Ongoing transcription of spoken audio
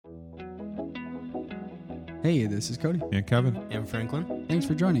Hey, this is Cody. And Kevin. And Franklin. Thanks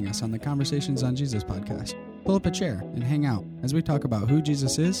for joining us on the Conversations on Jesus podcast. Pull up a chair and hang out as we talk about who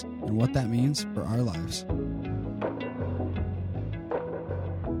Jesus is and what that means for our lives.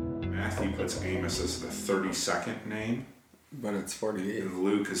 Matthew puts Amos as the 32nd name, but it's 48. and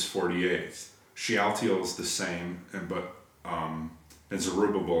Luke is 48th. Shealtiel is the same, and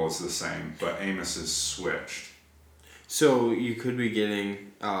Zerubbabel is the same, but Amos is switched. So you could be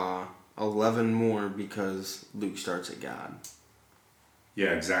getting 11 more because Luke starts at God.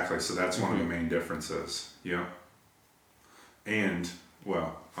 Yeah, exactly. So that's one of the main differences. Yeah. And,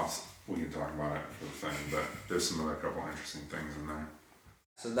 well, we can talk about it for the thing, but there's some other couple interesting things in there.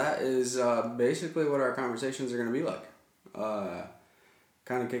 So that is basically what our conversations are going to be like.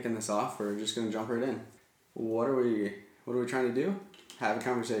 Kind of kicking this off, we're just going to jump right in. What are we trying to do? Have a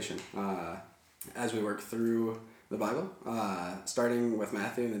conversation as we work through the Bible, starting with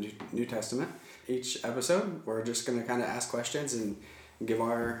Matthew in the New Testament. Each episode, we're just going to kind of ask questions and give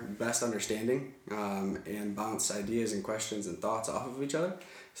our best understanding and bounce ideas and questions and thoughts off of each other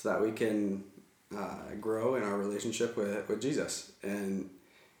so that we can grow in our relationship with Jesus. And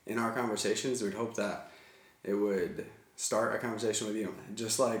in our conversations, we'd hope that it would start a conversation with you,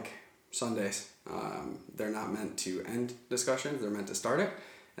 just like Sundays. They're not meant to end discussions, they're meant to start it,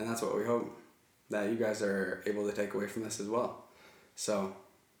 and that's what we hope that you guys are able to take away from this as well. So,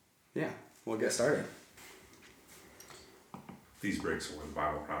 yeah, we'll get started. These breaks are where the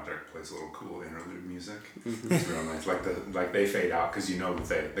Bible Project plays a little cool interlude music. It's real nice. Like they fade out because you know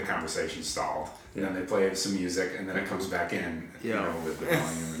that the conversation stalled. And then they play some music and then it comes back in, with the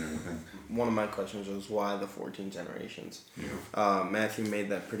volume and everything. One of my questions was why the 14 generations? Yeah. Matthew made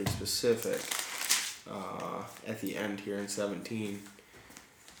that pretty specific at the end here in 17.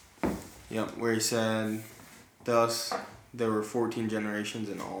 Yep, where he said, thus there were 14 generations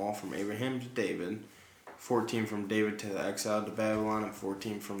in all from Abraham to David, 14 from David to the exile to Babylon, and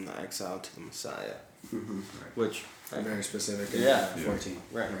 14 from the exile to the Messiah. Mm-hmm. Right. Which, very specific. Yeah. 14.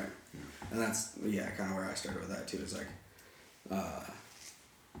 Right. Yeah. And that's, kind of where I started with that too. It's like,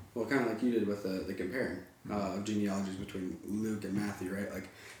 kind of like you did with the comparing of genealogies between Luke and Matthew, right? Like,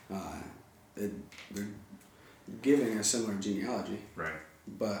 they're giving a similar genealogy. Right.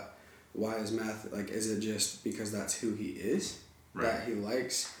 But why is Matthew, is it just because that's who he is? Right. That he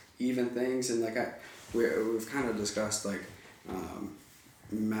likes even things? And we've kind of discussed,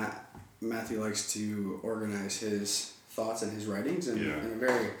 Matthew likes to organize his thoughts and his writings in a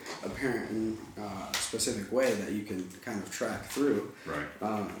very apparent and specific way that you can kind of track through. Right.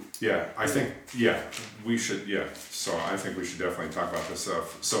 We should, so I think we should definitely talk about this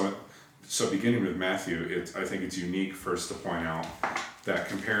stuff. So beginning with Matthew, I think it's unique first to point out that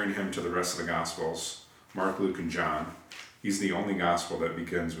comparing him to the rest of the Gospels, Mark, Luke, and John, he's the only Gospel that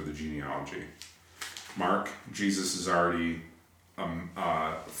begins with a genealogy. Mark, Jesus is already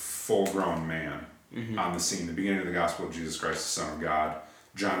a full-grown man on the scene. The beginning of the Gospel of Jesus Christ, the Son of God.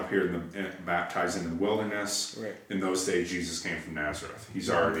 John appeared baptized in the wilderness. Right. In those days, Jesus came from Nazareth.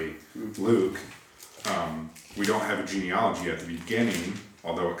 He's already Luke. We don't have a genealogy at the beginning,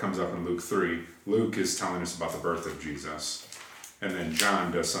 although it comes up in Luke 3. Luke is telling us about the birth of Jesus. And then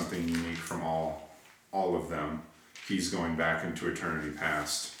John does something unique from all of them. He's going back into eternity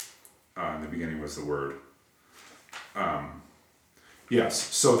past. In the beginning was the Word. Yes,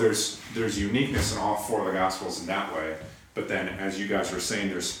 so there's uniqueness in all four of the Gospels in that way. But then, as you guys were saying,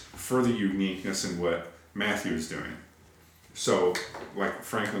 there's further uniqueness in what Matthew is doing. So, like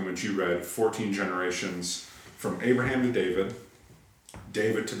Franklin, which you read, 14 generations from Abraham to David,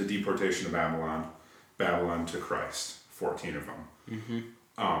 David to the deportation of Babylon, Babylon to Christ, 14 of them. Mm-hmm.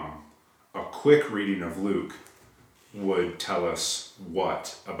 A quick reading of Luke would tell us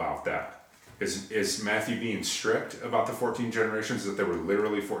what about that? Is Matthew being strict about the 14 generations, that there were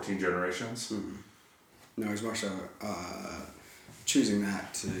literally 14 generations? Mm-hmm. No, he's more so choosing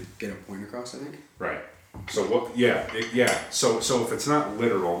that to get a point across, I think. Right. So what? Yeah. So if it's not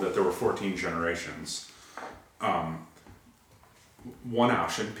literal that there were 14 generations, one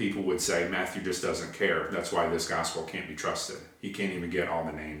option people would say Matthew just doesn't care. That's why this gospel can't be trusted. He can't even get all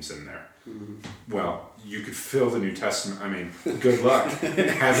the names in there. Mm-hmm. Well, you could fill the New Testament. I mean, good luck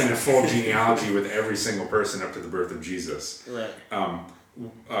having a full genealogy with every single person up to the birth of Jesus. Right.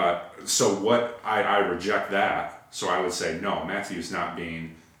 So what I reject that. So I would say no. Matthew's not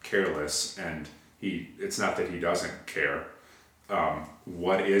being careless, and it's not that he doesn't care.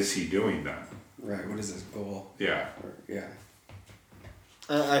 What is he doing then? Right. What is his goal? Yeah.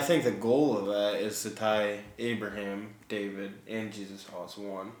 I think the goal of that is to tie Abraham, David, and Jesus all as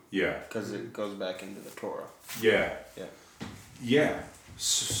one. Yeah. Because it goes back into the Torah. Yeah. Yeah. Yeah.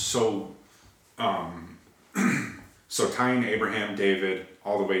 So, So tying Abraham, David,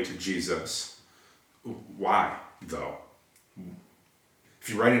 all the way to Jesus. Why, though? If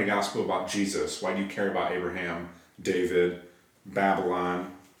you're writing a gospel about Jesus, why do you care about Abraham, David,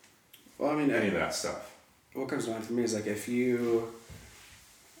 Babylon, Well, I mean, any of that stuff? what comes to mind for me is like I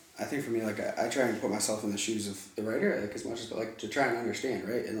think for me, like I try and put myself in the shoes of the writer, like as much as like to try and understand,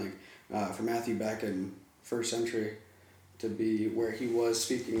 right? And like for Matthew back in first century, to be where he was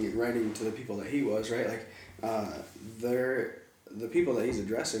speaking and writing to the people that he was, right? Like the people that he's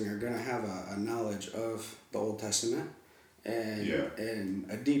addressing are gonna have a knowledge of the Old Testament and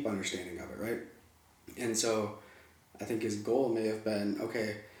a deep understanding of it, right? And so I think his goal may have been,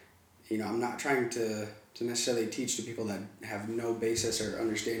 okay, I'm not trying to necessarily teach to people that have no basis or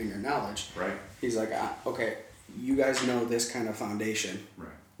understanding or knowledge. Right. He's like, okay, you guys know this kind of foundation. Right.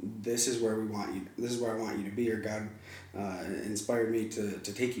 This is where we want you. This is where I want you to be, or God inspired me to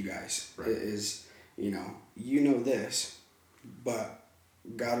take you guys. Right. Is you know this, but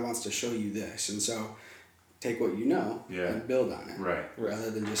God wants to show you this, and so take what you know and build on it. Right. Rather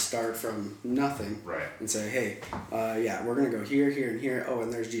than just start from nothing. Right. And say, hey, we're gonna go here, here, and here. Oh,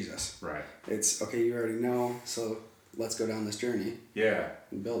 and there's Jesus. Right. It's okay. You already know, so let's go down this journey. Yeah.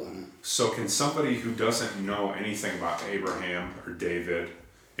 And build on it. So can somebody who doesn't know anything about Abraham or David,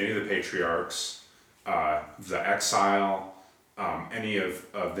 any of the patriarchs, the exile, any of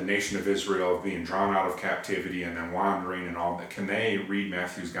the nation of Israel being drawn out of captivity and then wandering and all that, can they read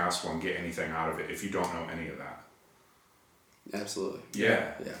Matthew's gospel and get anything out of it if you don't know any of that? Absolutely.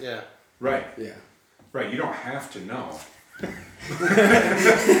 Yeah. Yeah. Right. Yeah. Right. You don't have to know. You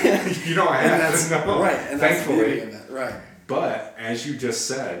don't have to know. Right. And that's the beauty thankfully. of it. Right. But as you just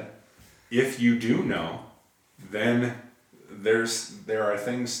said, if you do know, then there are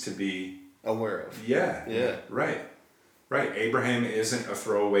things to be Aware of. Yeah. Right. Abraham isn't a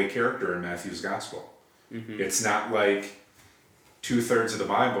throwaway character in Matthew's gospel. Mm-hmm. It's not like 2/3 of the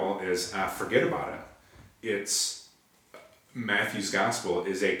Bible is forget about it. It's Matthew's gospel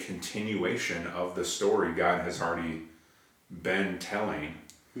is a continuation of the story God has already been telling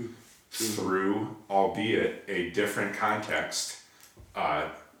through, albeit a different context.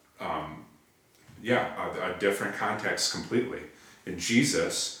 A different context completely. And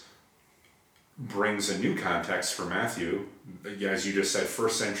Jesus brings a new context for Matthew, as you just said,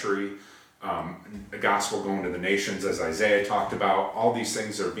 first century, the gospel going to the nations, as Isaiah talked about. All these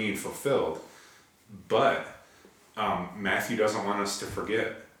things are being fulfilled, but Matthew doesn't want us to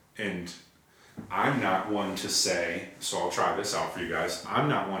forget. And I'm not one to say, so I'll try this out for you guys. I'm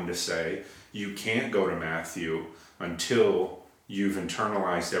not one to say you can't go to Matthew until you've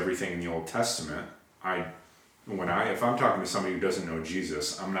internalized everything in the Old Testament. If I'm talking to somebody who doesn't know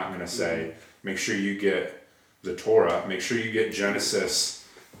Jesus, I'm not going to say, make sure you get the Torah, make sure you get Genesis,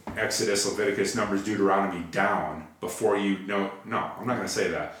 Exodus, Leviticus, Numbers, Deuteronomy down before you know. No, I'm not going to say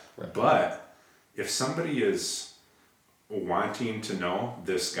that. Right. But if somebody is wanting to know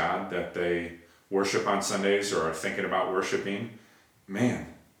this God that they worship on Sundays or are thinking about worshiping, I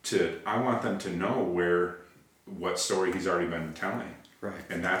want them to know what story he's already been telling. Right.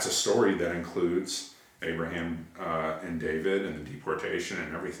 And that's a story that includes Abraham and David and the deportation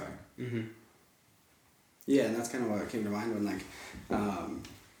and everything. Mm-hmm. Yeah, and that's kind of what came to mind when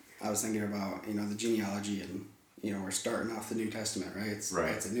I was thinking about the genealogy and we're starting off the New Testament, right? It's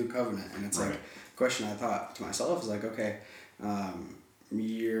a new covenant, and it's like a question I thought to myself is like, okay,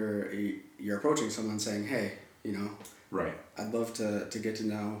 you're approaching someone saying, hey, right, I'd love to get to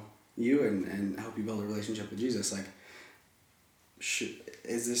know you and help you build a relationship with Jesus. Like,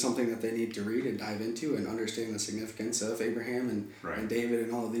 is this something that they need to read and dive into and understand the significance of Abraham and David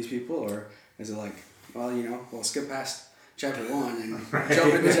and all of these people, or is it like, well, we'll skip past chapter 1 and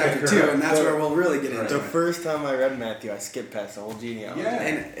jump into chapter 2, and that's where we'll really get into it. The first time I read Matthew, I skipped past the whole genealogy. Yeah,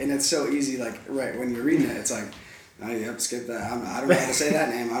 and it's so easy, when you're reading it, it's like, oh, yep, skip that. I don't know how to say that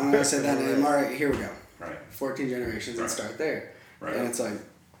name. I don't know how to say that name. All right, here we go. Right. 14 generations and start there. Right. And it's like,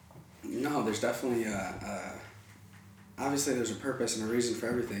 no, there's definitely obviously there's a purpose and a reason for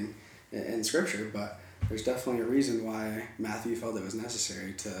everything in Scripture, but there's definitely a reason why Matthew felt it was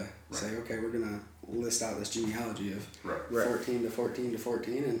necessary to say, okay, we're going to list out this genealogy of 14 to 14 to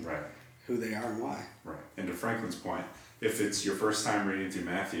 14 and who they are and why. Right. And to Franklin's point, if it's your first time reading through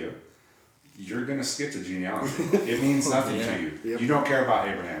Matthew, you're going to skip the genealogy. It means nothing to you. Yep. You don't care about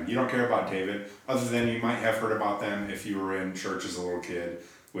Abraham. You don't care about David, other than you might have heard about them if you were in church as a little kid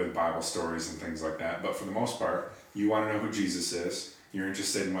with Bible stories and things like that. But for the most part, you want to know who Jesus is. You're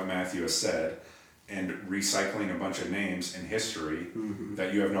interested in what Matthew has said. And recycling a bunch of names in history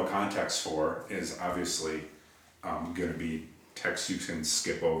that you have no context for is obviously going to be text you can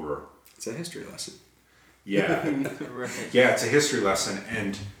skip over. It's a history lesson. Yeah. Right. Yeah, it's a history lesson.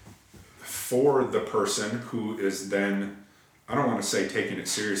 And for the person who is then, I don't want to say taking it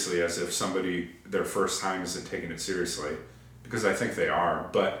seriously as if somebody, their first time isn't taking it seriously, because I think they are.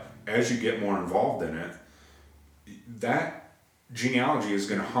 But as you get more involved in it, that genealogy is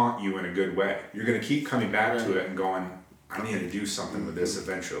going to haunt you in a good way. You're going to keep coming back to it and going, I need to do something with this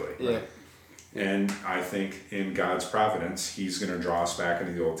eventually. Yeah. And I think in God's providence, He's going to draw us back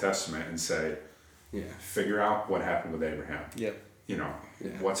into the Old Testament and say, figure out what happened with Abraham. Yep. You know,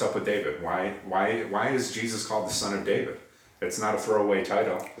 what's up with David? Why is Jesus called the son of David? It's not a throwaway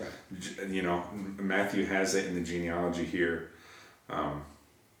title. Right. You know, Matthew has it in the genealogy here.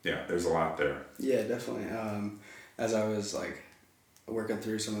 There's a lot there. Yeah, definitely. As I was like working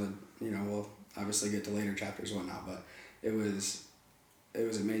through some of the, we'll obviously get to later chapters and whatnot, but it was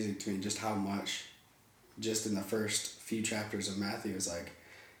amazing to me just how much, just in the first few chapters of Matthew, is like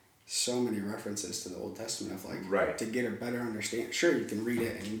so many references to the Old Testament of like, to get a better understanding. Sure, you can read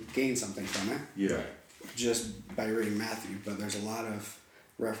it and gain something from it. Yeah. Just by reading Matthew, but there's a lot of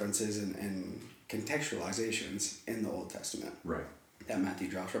references and contextualizations in the Old Testament. Right. That Matthew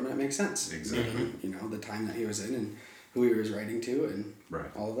draws from, and it makes sense. Exactly. The time that he was in and who he was writing to and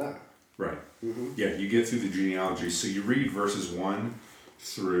all of that. Right. Mm-hmm. Yeah, you get through the genealogy. So you read verses 1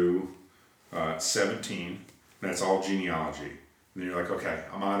 through 17. That's all genealogy. And then you're like, okay,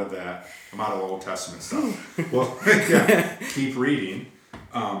 I'm out of that. I'm out of the Old Testament stuff. Well, keep reading.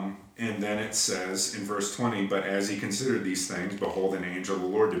 And then it says in verse 20, but as he considered these things, behold, an angel of the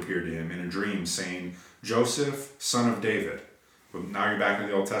Lord appeared to him in a dream, saying, Joseph, son of David. Well, now you're back in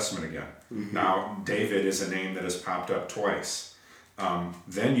the Old Testament again. Mm-hmm. Now, David is a name that has popped up twice.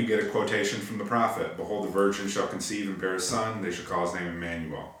 Then you get a quotation from the prophet, behold, the virgin shall conceive and bear a son, they shall call his name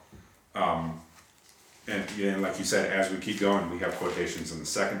Emmanuel. And like you said, as we keep going, we have quotations in the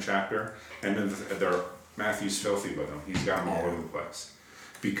second chapter, and then Matthew's filthy with them. He's got them all over the place.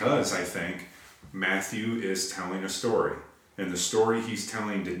 Because I think Matthew is telling a story, and the story he's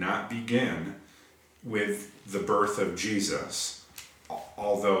telling did not begin with the birth of Jesus,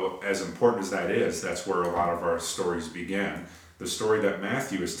 although as important as that is, that's where a lot of our stories begin. The story that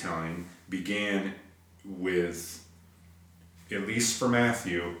Matthew is telling began with, at least for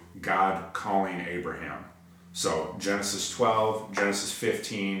Matthew, God calling Abraham. So Genesis 12, Genesis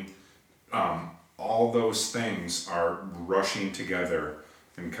 15, all those things are rushing together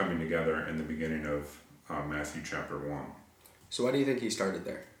and coming together in the beginning of Matthew chapter 1. So why do you think he started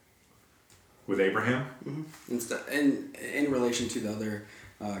there? With Abraham? Mm-hmm. In relation to the other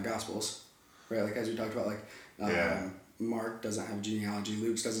Gospels, right? Like as we talked about, like Mark doesn't have a genealogy,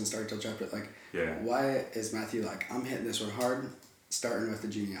 Luke's doesn't start till chapter, why is Matthew like, I'm hitting this one hard, starting with the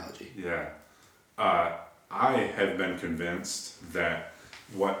genealogy? Yeah. I have been convinced that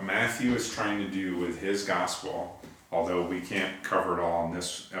what Matthew is trying to do with his gospel, although we can't cover it all in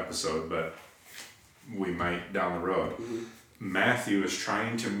this episode, but we might down the road, Matthew is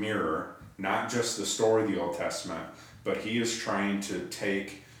trying to mirror not just the story of the Old Testament, but he is trying to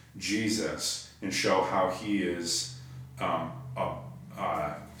take Jesus and show how he is,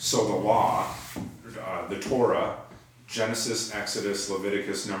 so the law, the Torah, Genesis, Exodus,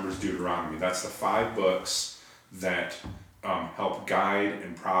 Leviticus, Numbers, Deuteronomy, that's the 5 books that help guide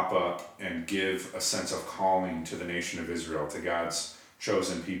and prop up and give a sense of calling to the nation of Israel, to God's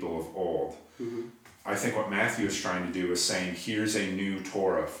chosen people of old. Mm-hmm. I think what Matthew is trying to do is saying, here's a new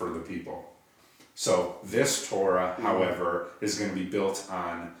Torah for the people. So this Torah, however, is going to be built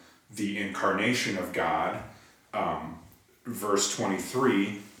on the incarnation of God, verse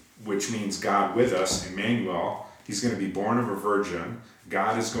 23, which means God with us, Emmanuel. He's going to be born of a virgin.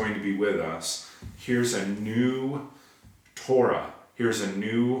 God is going to be with us. Here's a new Torah. Here's a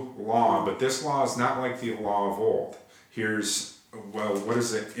new law, but this law is not like the law of old. What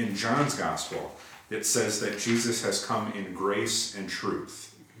is it? In John's Gospel, it says that Jesus has come in grace and truth.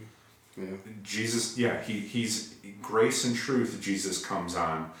 Yeah. Jesus, he's grace and truth. Jesus comes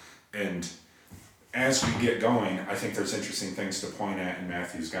on, and as we get going, I think there's interesting things to point at in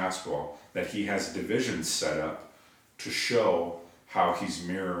Matthew's Gospel, that he has divisions set up to show how he's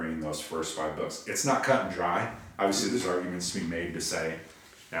mirroring those first 5 books. It's not cut and dry. Obviously, there's arguments to be made to say,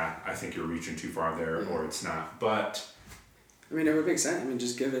 I think you're reaching too far there, or it's not. But I mean, it would make sense. I mean,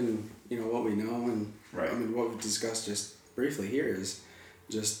 just given what we know and right. I mean, what we've discussed just briefly here is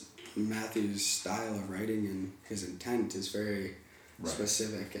just Matthew's style of writing, and his intent is very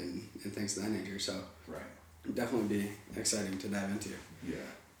specific and things of that nature. So definitely be exciting to dive into.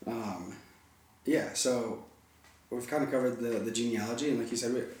 So we've kind of covered the genealogy, and like you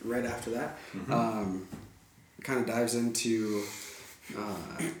said, right after that, it kind of dives into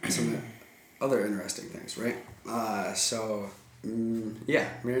some other interesting things, right?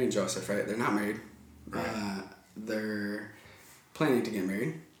 Mary and Joseph, right? They're not married. Right. They're planning to get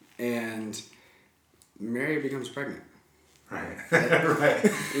married, and Mary becomes pregnant. Right.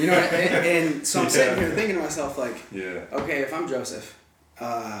 Right. You know, and so I'm sitting here thinking to myself, like, Yeah. okay, if I'm Joseph,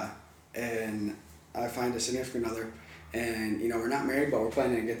 and I find a significant other, and we're not married, but we're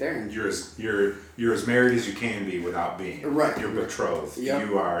planning to get there, and You're as married as you can be without being. Right. You're betrothed. Yep.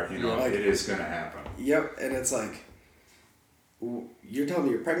 You are. Like, it is going to happen. Yep, and it's like, you're telling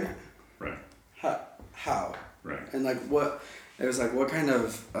me you're pregnant? Right. How? Right. And like what? It was like, what kind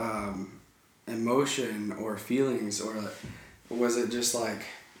of emotion or feelings, or was it just like,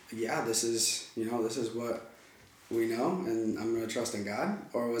 yeah, this is what we know, and I'm gonna trust in God,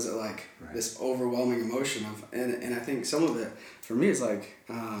 or was it like this overwhelming emotion of, and I think some of it for me is like,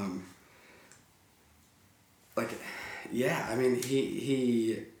 yeah, I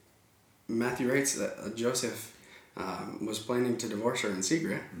mean Matthew writes that Joseph was planning to divorce her in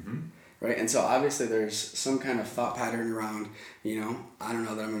secret. Mm-hmm. Right, and so obviously there's some kind of thought pattern around, I don't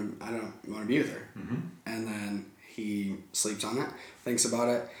know that I don't want to be with her, Mm-hmm. and then he sleeps on it, thinks about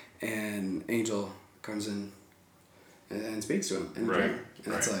it, and angel comes in and speaks to him in a dream,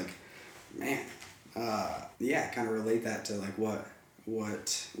 and it's like, man, kind of relate that to like what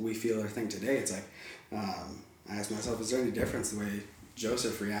we feel or think today. It's like, I ask myself, is there any difference the way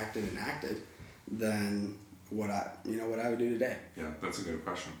Joseph reacted and acted than what I would do today? Yeah, that's a good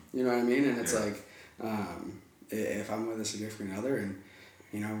question. You know what I mean? And it's like, if I'm with a significant other and,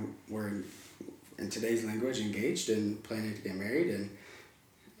 we're in today's language engaged and planning to get married, and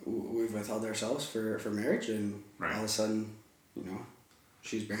we've withheld ourselves for marriage, and all of a sudden,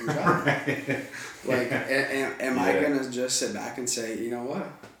 she's bearing a child. Like, am I going to just sit back and say, you know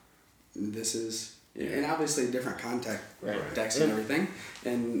what, this is, and obviously different context and everything,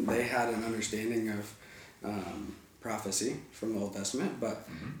 and they had an understanding of prophecy from the Old Testament, but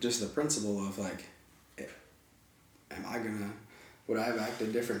just the principle of like, would I have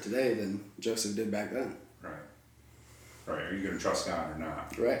acted different today than Joseph did back then? Right. Right. Are you going to trust God or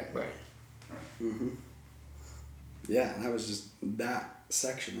not? Right. Right. Mm-hmm. Yeah, and that was just that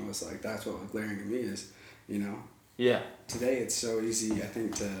section. I was like, that's what was glaring to me is, Yeah. today it's so easy, I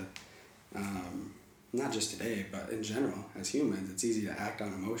think, to, not just today, but in general, as humans, it's easy to act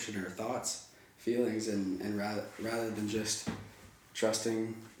on emotion or thoughts, feelings, and rather than just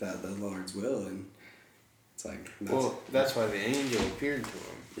trusting the Lord's will. And it's like, that's why the angel appeared to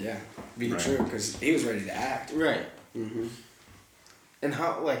him. Yeah, be true, because he was ready to act. Right. Mm-hmm. And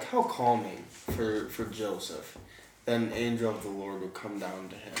how calming for Joseph that an angel of the Lord would come down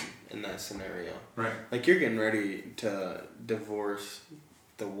to him in that scenario. Right. Like, you're getting ready to divorce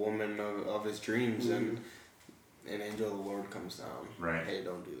the woman of his dreams, and an angel of the Lord comes down. Right. Hey,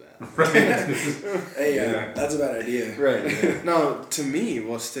 don't do that. Right. Hey, that's a bad idea. Right. Yeah. No, to me,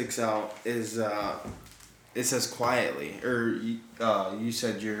 what sticks out is it says quietly, or you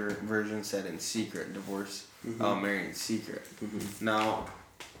said your version said in secret, divorce, marry in secret. Mm-hmm. Now,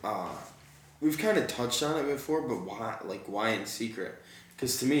 we've kind of touched on it before, but why? Like, why in secret?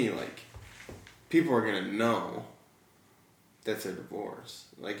 Because to me, like, people are gonna know that they're divorced.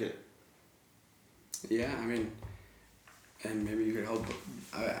 Like it. Yeah, I mean, and maybe you could help.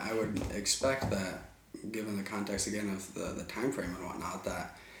 I would expect that, given the context again of the time frame and whatnot,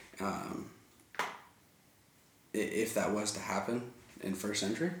 that if that was to happen in first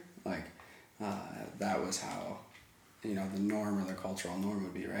century, like that was how, the norm or the cultural norm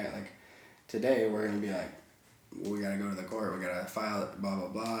would be, right? Like today we're gonna be like, we gotta go to the court, we gotta file it, blah blah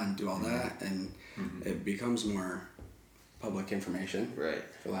blah, and do all that, and it becomes more public information, Right.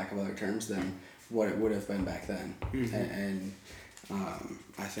 for lack of other terms, than what it would have been back then. Mm-hmm. And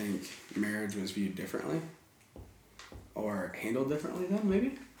I think marriage was viewed differently or handled differently then,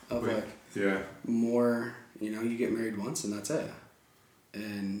 maybe, of like more, you get married once and that's it.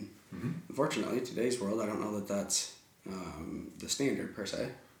 And unfortunately, today's world, I don't know that that's the standard per se.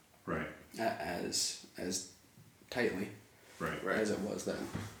 Right. As tightly as it was then.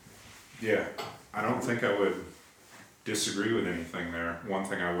 Yeah, I don't think I would disagree with anything there. One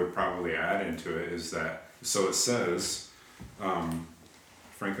thing I would probably add into it is that, so it says,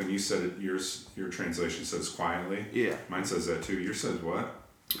 Franklin, you said it, your translation says quietly. Yeah. Mine says that too. Yours says what?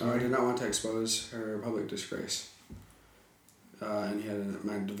 I did not want to expose her public disgrace. And he had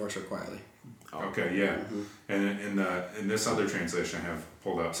to divorce her quietly. Okay, yeah. And in this other translation I have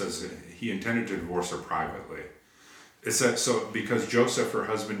pulled up, says he intended to divorce her privately. It said, so because Joseph, her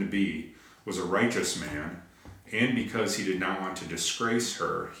husband-to-be, was a righteous man, and because he did not want to disgrace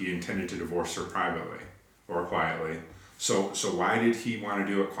her, he intended to divorce her privately or quietly. So why did he want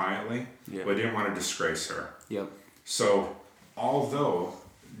to do it quietly? Yeah. Well, he didn't want to disgrace her. Yep. So although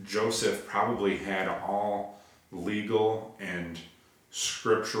Joseph probably had all legal and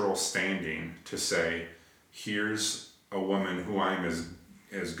scriptural standing to say, here's a woman who I'm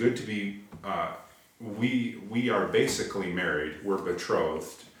as good to be, we are basically married, we're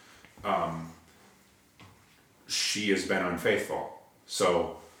betrothed, she has been unfaithful.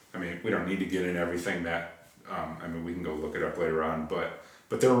 So, I mean, we don't need to get in everything that, we can go look it up later on, but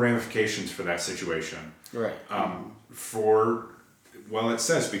there were ramifications for that situation. Right. It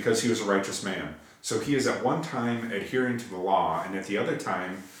says because he was a righteous man. So he is at one time adhering to the law, and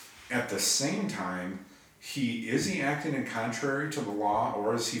at the same time, is he acting in contrary to the law,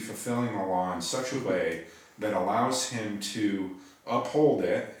 or is he fulfilling the law in such a way that allows him to uphold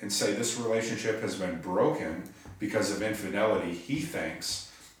it and say this relationship has been broken because of infidelity, he thinks,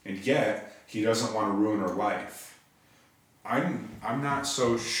 and yet he doesn't want to ruin her life. I'm not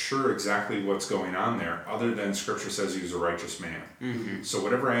so sure exactly what's going on there, other than Scripture says he was a righteous man. Mm-hmm. So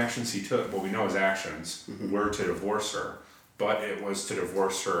whatever actions he took, we know his actions were to divorce her, but it was to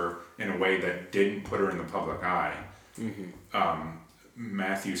divorce her in a way that didn't put her in the public eye. Mm-hmm.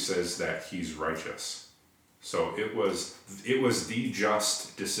 Matthew says that he's righteous. So it was the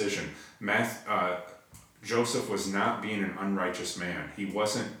just decision. Joseph was not being an unrighteous man. He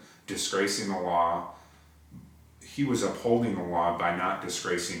wasn't disgracing the law. He was upholding the law by not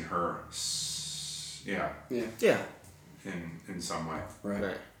disgracing her. Yeah. In some way.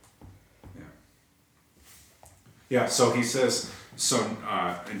 Right. Yeah. So he says,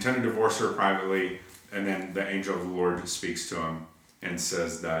 intend to divorce her privately, and then the angel of the Lord speaks to him and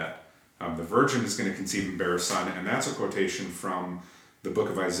says that the virgin is going to conceive and bear a son, and that's a quotation from the book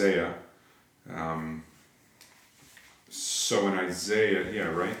of Isaiah. So in Isaiah,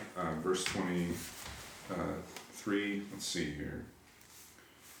 verse 23, let's see here.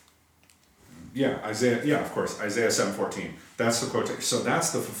 Isaiah 7:14. That's the quotation. So that's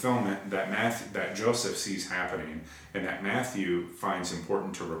the fulfillment that Joseph sees happening, and that Matthew finds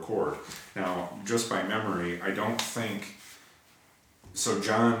important to record. Now, just by memory, I don't think. So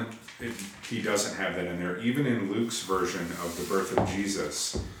John, he doesn't have that in there. Even in Luke's version of the birth of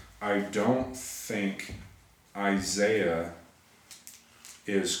Jesus, I don't think Isaiah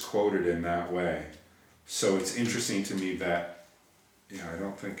is quoted in that way. So it's interesting to me that, I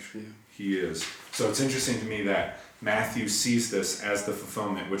don't think he is. So it's interesting to me that Matthew sees this as the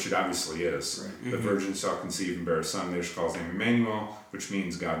fulfillment, which it obviously is. Right. The virgin shall conceive and bear a son. They shall call his name Emmanuel, which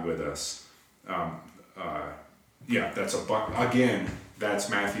means God with us. That's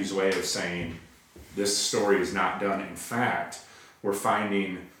Matthew's way of saying this story is not done. In fact, we're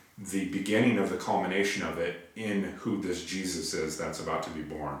finding the beginning of the culmination of it in who this Jesus is that's about to be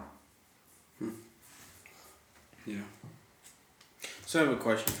born. Yeah. So I have a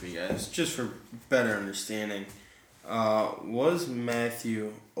question for you guys, just for better understanding. Was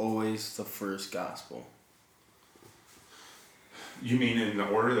Matthew always the first gospel? You mean in the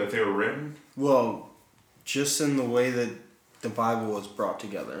order that they were written? Well, just in the way that the Bible was brought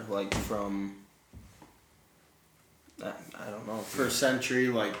together, like from, I don't know, first century,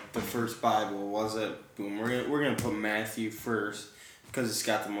 like the first Bible, was it? Boom, we're gonna put Matthew first because it's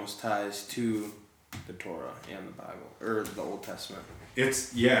got the most ties to the Torah and the Bible, or the Old Testament.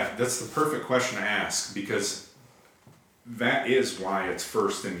 That's the perfect question to ask, because that is why it's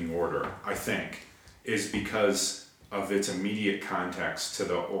first in the order, I think, is because of its immediate context to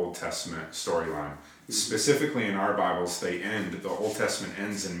the Old Testament storyline. Specifically in our Bibles, the Old Testament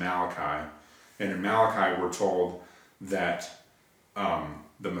ends in Malachi, and in Malachi we're told that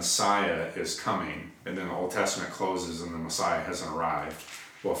the Messiah is coming, and then the Old Testament closes and the Messiah hasn't arrived.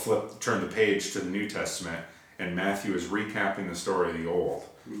 Well, turn the page to the New Testament, and Matthew is recapping the story of the Old,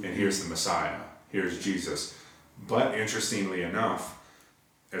 and here's the Messiah, here's Jesus. But interestingly enough,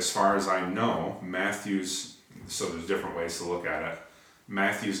 as far as I know, so there's different ways to look at it,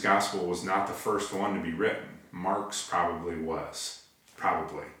 Matthew's gospel was not the first one to be written. Mark's probably was.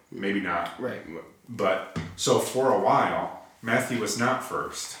 Probably. Maybe not. Right. But, so for a while, Matthew was not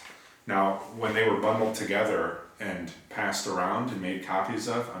first. Now, when they were bundled together and passed around and made copies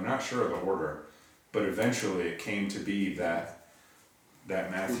of, I'm not sure of the order, but eventually it came to be that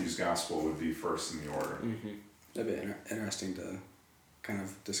Matthew's gospel would be first in the order. Mm-hmm. That'd be interesting to kind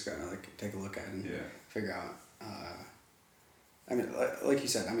of discuss, take a look at and figure out. Like you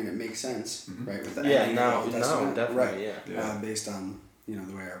said, it makes sense, right? With the definitely, right? Yeah. Based on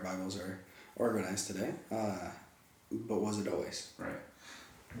the way our Bibles are organized today. But was it always? Right.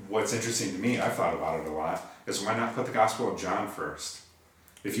 What's interesting to me, I've thought about it a lot, is why not put the Gospel of John first?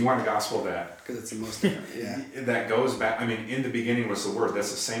 If you want a gospel that Because it's the most, yeah. that goes back, I mean, in the beginning was the Word.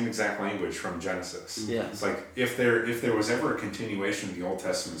 That's the same exact language from Genesis. Yeah. It's like if there was ever a continuation of the Old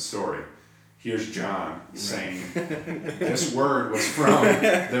Testament story, here's John saying this word was from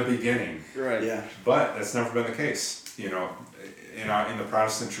the beginning. Right. Yeah. But that's never been the case. You know, in the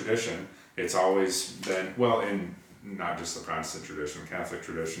Protestant tradition, it's always been, well, in not just the Protestant tradition, Catholic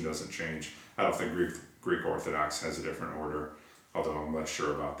tradition doesn't change. I don't think Greek Orthodox has a different order, although I'm less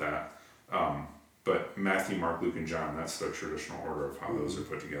sure about that. But Matthew, Mark, Luke, and John, that's the traditional order of how those are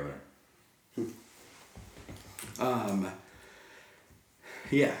put together.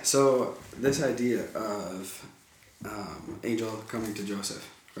 Yeah, so this idea of angel coming to Joseph,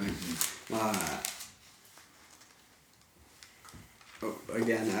 right?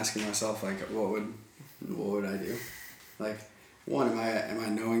 Again, asking myself, like, what would I do? Like, one, am I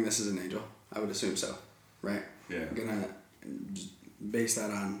knowing this is an angel? I would assume so, right? Yeah. I'm gonna just base that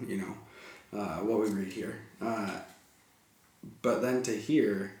on, what we read here. But then to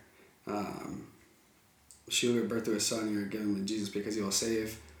hear, she will give birth to a son, you're giving him to Jesus because he will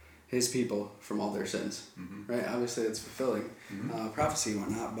save his people from all their sins, right? Obviously, it's fulfilling prophecy and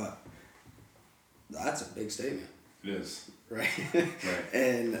whatnot, but that's a big statement. It is. Right? Right.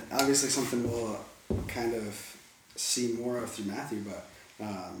 And obviously something we'll kind of see more of through Matthew, but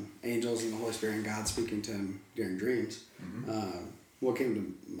angels and the Holy Spirit and God speaking to him during dreams. What came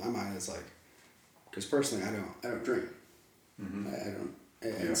to my mind is like, because personally I don't dream. I don't,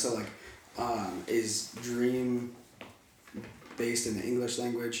 and so like, is dream based in the English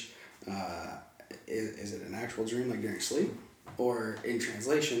language? Is it an actual dream like during sleep? Or in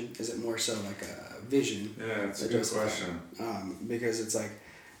translation, is it more so like a vision? Yeah, it's a good question. Because it's like,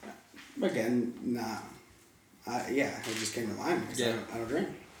 again, it just came to mind because I don't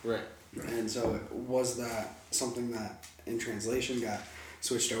dream. Right. And so was that something that in translation got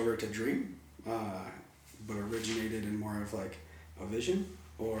switched over to dream, but originated in more of like a vision?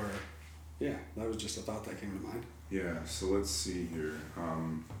 Or, that was just a thought that came to mind. Yeah, so let's see here.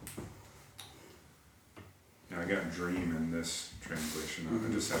 I got dream in this translation.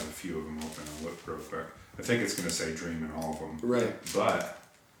 I just have a few of them open. I'll look real quick. I think it's going to say dream in all of them. Right. But...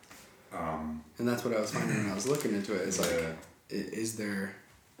 and that's what I was finding when I was looking into it. Is like, is there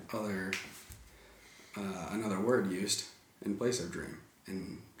another word used in place of dream?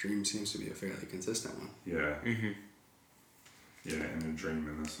 And dream seems to be a fairly consistent one. Yeah. Yeah, and a dream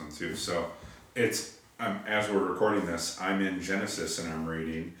in this one too. So it's, as we're recording this, I'm in Genesis and I'm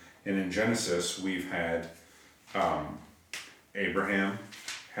reading. And in Genesis, we've had Abraham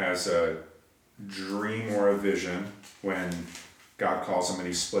has a dream or a vision when God calls him and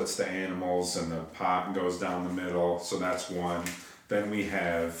he splits the animals and the pot goes down the middle. So that's one. Then we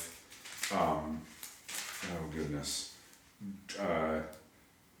have,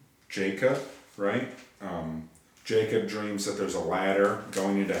 Jacob, right? Jacob dreams that there's a ladder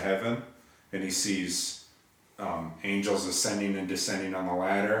going into heaven and he sees angels ascending and descending on the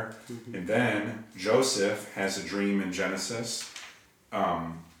ladder. And then Joseph has a dream in Genesis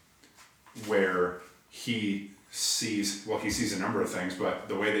where he sees a number of things, but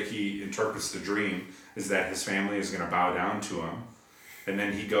the way that he interprets the dream is that his family is going to bow down to him. And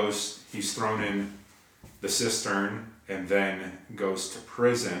then he's thrown in the cistern and then goes to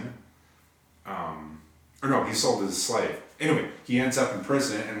prison. He's sold as a slave. Anyway, he ends up in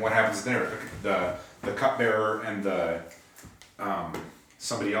prison, and what happens there? The cupbearer and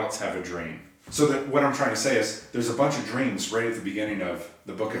somebody else have a dream. So that what I'm trying to say is there's a bunch of dreams right at the beginning of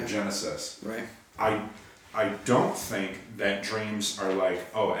the book of Genesis. Right. I don't think that dreams are like,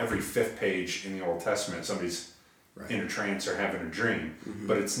 every 5th page in the Old Testament somebody's in a trance or having a dream.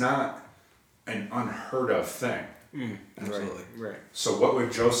 But it's not an unheard of thing. Absolutely. Right. So what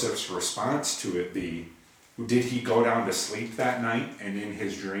would Joseph's response to it be? Did he go down to sleep that night and in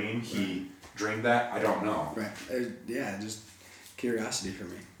his dream he dreamed that? I don't know. Right. Just curiosity for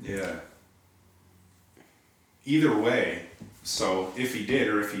me. Yeah. Either way, so if he did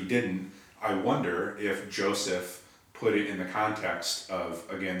or if he didn't, I wonder if Joseph put it in the context of,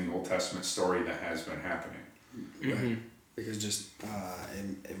 again, the Old Testament story that has been happening. Right. Because just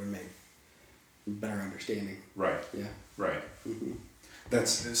it would make better understanding. Right. Yeah. Right.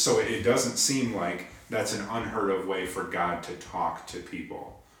 That's so it doesn't seem like that's an unheard of way for God to talk to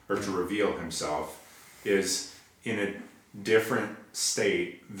people or to reveal himself, is in a different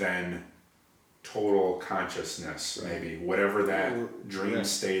state than total consciousness, maybe, whatever that dream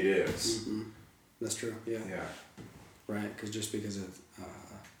state is. That's true. Yeah. Right, because just because of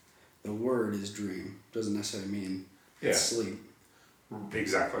the word is dream doesn't necessarily mean it's sleep.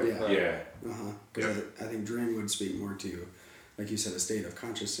 Exactly. Yeah. Yeah. Because I think dream would speak more to like you said, a state of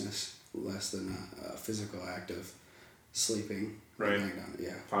consciousness, less than a physical act of sleeping. or Right. laying down.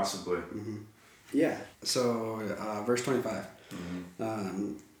 Yeah. Possibly. Yeah. So, verse 25.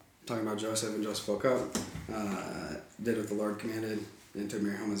 Mm-hmm. Talking about Joseph, and Joseph woke up, did what the Lord commanded, and took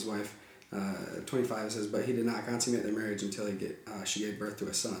Mary home his wife. 25 says, but he did not consummate their marriage until she gave birth to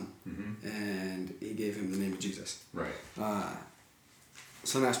a son, and he gave him the name of Jesus. Right.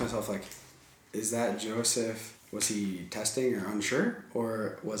 So I asked myself, like, is that Joseph, was he testing or unsure,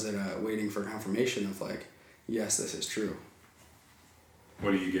 or was it waiting for confirmation of, like, yes, this is true?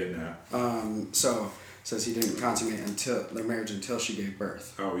 What are you getting at? So says he didn't consummate their marriage until she gave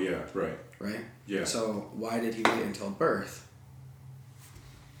birth, Oh, yeah, right. right? Yeah. So why did he wait until birth?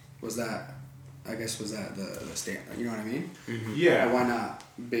 Was that the standard? You know what I mean? Yeah. Or why not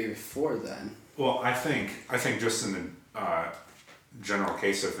before then? Well, I think just in the general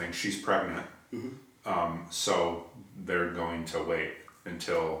case of things, she's pregnant. So they're going to wait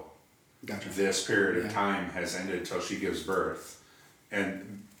until Gotcha. this period of Yeah. time has ended until she gives birth.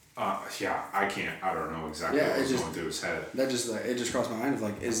 And I don't know exactly Yeah, what it was just- going through his head. That just it just crossed my mind of,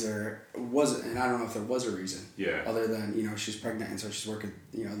 like, and I don't know if there was a reason. Yeah. Other than, she's pregnant and so she's working,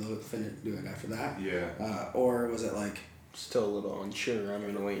 they'll do it after that. Yeah. Or was it like, Still a little unsure. I'm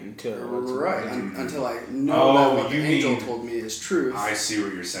gonna wait until. right, until I know that what the you angel mean- told me is truth. I see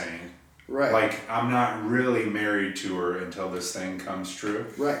what you're saying. Right. Like, I'm not really married to her until this thing comes true.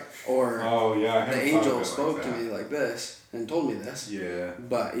 Right. Or Oh, yeah. I the hadn't thought of angel it spoke like to that. me like this and told me this. Yeah.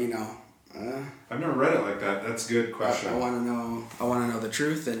 But I've never read it like that. That's a good question. I want to know. I want to know the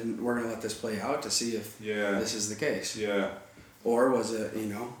truth, and we're gonna let this play out to see if Yeah. this is the case. Yeah. Or was it,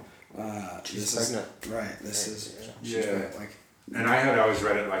 She's this pregnant. Is, right. This is. She's Yeah. right, like. And I had always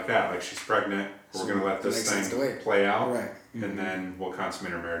read it like that. Like, she's pregnant. We're So going to let it this makes sense to thing wait. play out. Right. And then we'll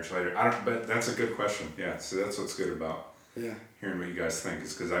consummate our marriage later. But that's a good question. Yeah. So that's what's good about Yeah. hearing what you guys think,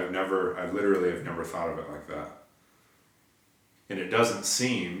 is because I literally have never thought of it like that. And it doesn't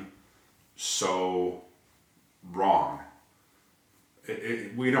seem so wrong.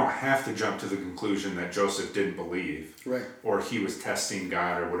 We don't have to jump to the conclusion that Joseph didn't believe, Right. or he was testing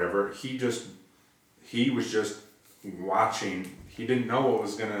God or whatever. He was just watching. He didn't know what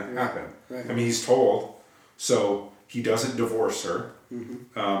was going to happen. Right. I mean, he's told, so he doesn't divorce her.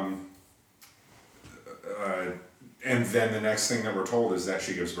 And then the next thing that we're told is that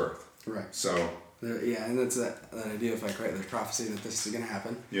she gives birth. Right. So, Yeah, and that's that idea of, like, right, there's prophecy that this is gonna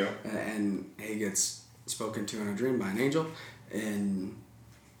happen. yeah. And he gets spoken to in a dream by an angel, and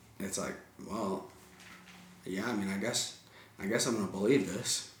it's like, well, yeah, I mean, I guess I'm gonna believe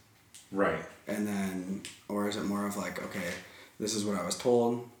this. Right. And then, or is it more of like, okay, this is what I was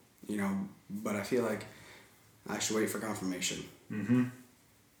told, but I feel like I should wait for confirmation.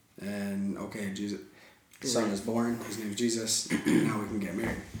 And okay, Jesus, son is born, his name's Jesus, now we can get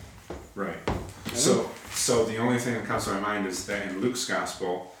married. Right. So the only thing that comes to my mind is that in Luke's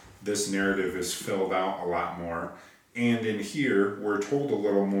gospel, this narrative is filled out a lot more. And in here, we're told a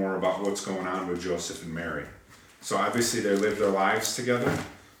little more about what's going on with Joseph and Mary. So obviously they lived their lives together.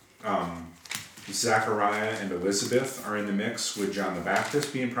 Zachariah and Elizabeth are in the mix with John the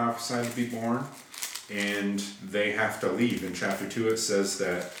Baptist being prophesied to be born. And they have to leave. In chapter 2 it says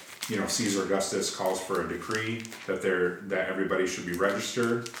that, Caesar Augustus calls for a decree that everybody should be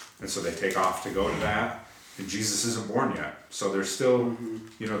registered. And so they take off to go to that. And Jesus isn't born yet. So they're still,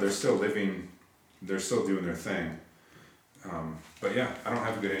 they're still living, they're still doing their thing. But yeah, I don't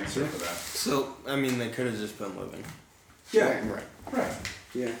have a good answer for that. So I mean, they could have just been living. Yeah. Right. Right.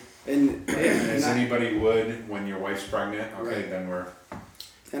 Yeah. And As anybody would when your wife's pregnant, okay, Right. then we're...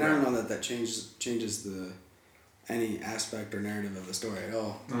 And I don't know that changes any aspect or narrative of the story at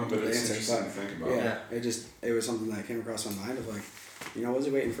all. No, but The it's answer, interesting but to think about. Yeah, it was something that came across my mind of, like, was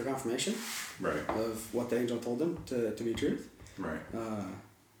he waiting for confirmation Right. of what the angel told him to be truth? Right.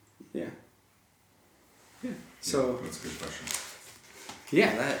 Yeah. Yeah. So That's a good question.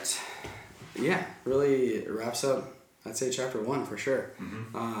 really wraps up, I'd say, chapter 1 for sure.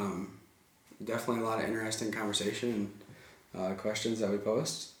 Definitely a lot of interesting conversation and questions that we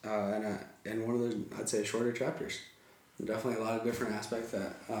posed, and one of the, I'd say, shorter chapters. Definitely a lot of different aspects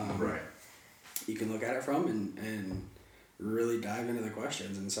that Right. you can look at it from and really dive into the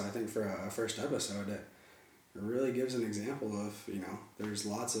questions. And so I think for a first episode, it really gives an example of, there's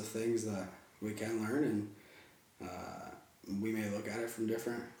lots of things that we can learn, and we may look at it from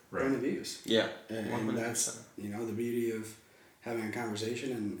different point of views. Yeah. And 100%. that's, the beauty of having a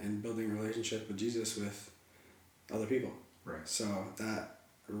conversation and building a relationship with Jesus with other people. Right. So that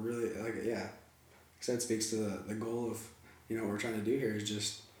really, that speaks to the goal of, what we're trying to do here is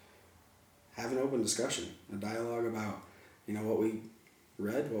just have an open discussion, a dialogue about what we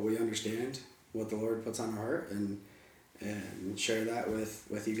read, what we understand, what the Lord puts on our heart, and share that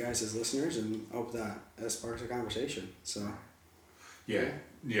with you guys as listeners, and hope that sparks a conversation. So yeah,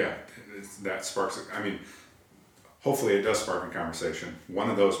 that sparks. Hopefully it does spark a conversation. One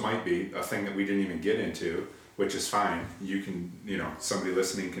of those might be a thing that we didn't even get into, which is fine. You can, somebody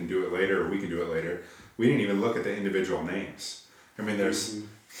listening can do it later, or we can do it later. We didn't even look at the individual names. There's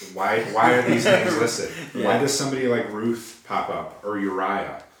why are these names listed? Yeah. Why does somebody like Ruth pop up, or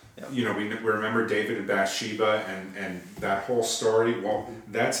Uriah? Yep. We remember David and Bathsheba and that whole story. Well,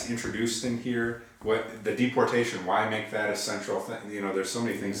 that's introduced in here. What the deportation? Why make that a central thing? There's so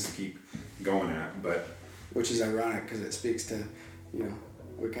many things to keep going at, but which is ironic because it speaks to,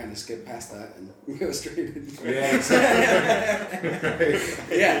 we kind of skip past that and go straight into it. Yeah, exactly. Right.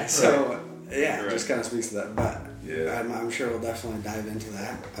 Yeah. So yeah, right. It just kind of speaks to that, but yeah, I'm sure we'll definitely dive into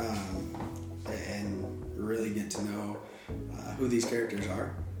that and really get to know who these characters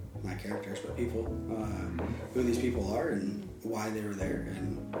are. Not characters, but people, who these people are and why they were there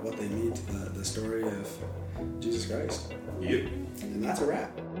and what they mean to the story of Jesus Christ. Yep. And that's a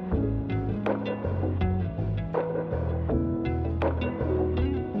wrap.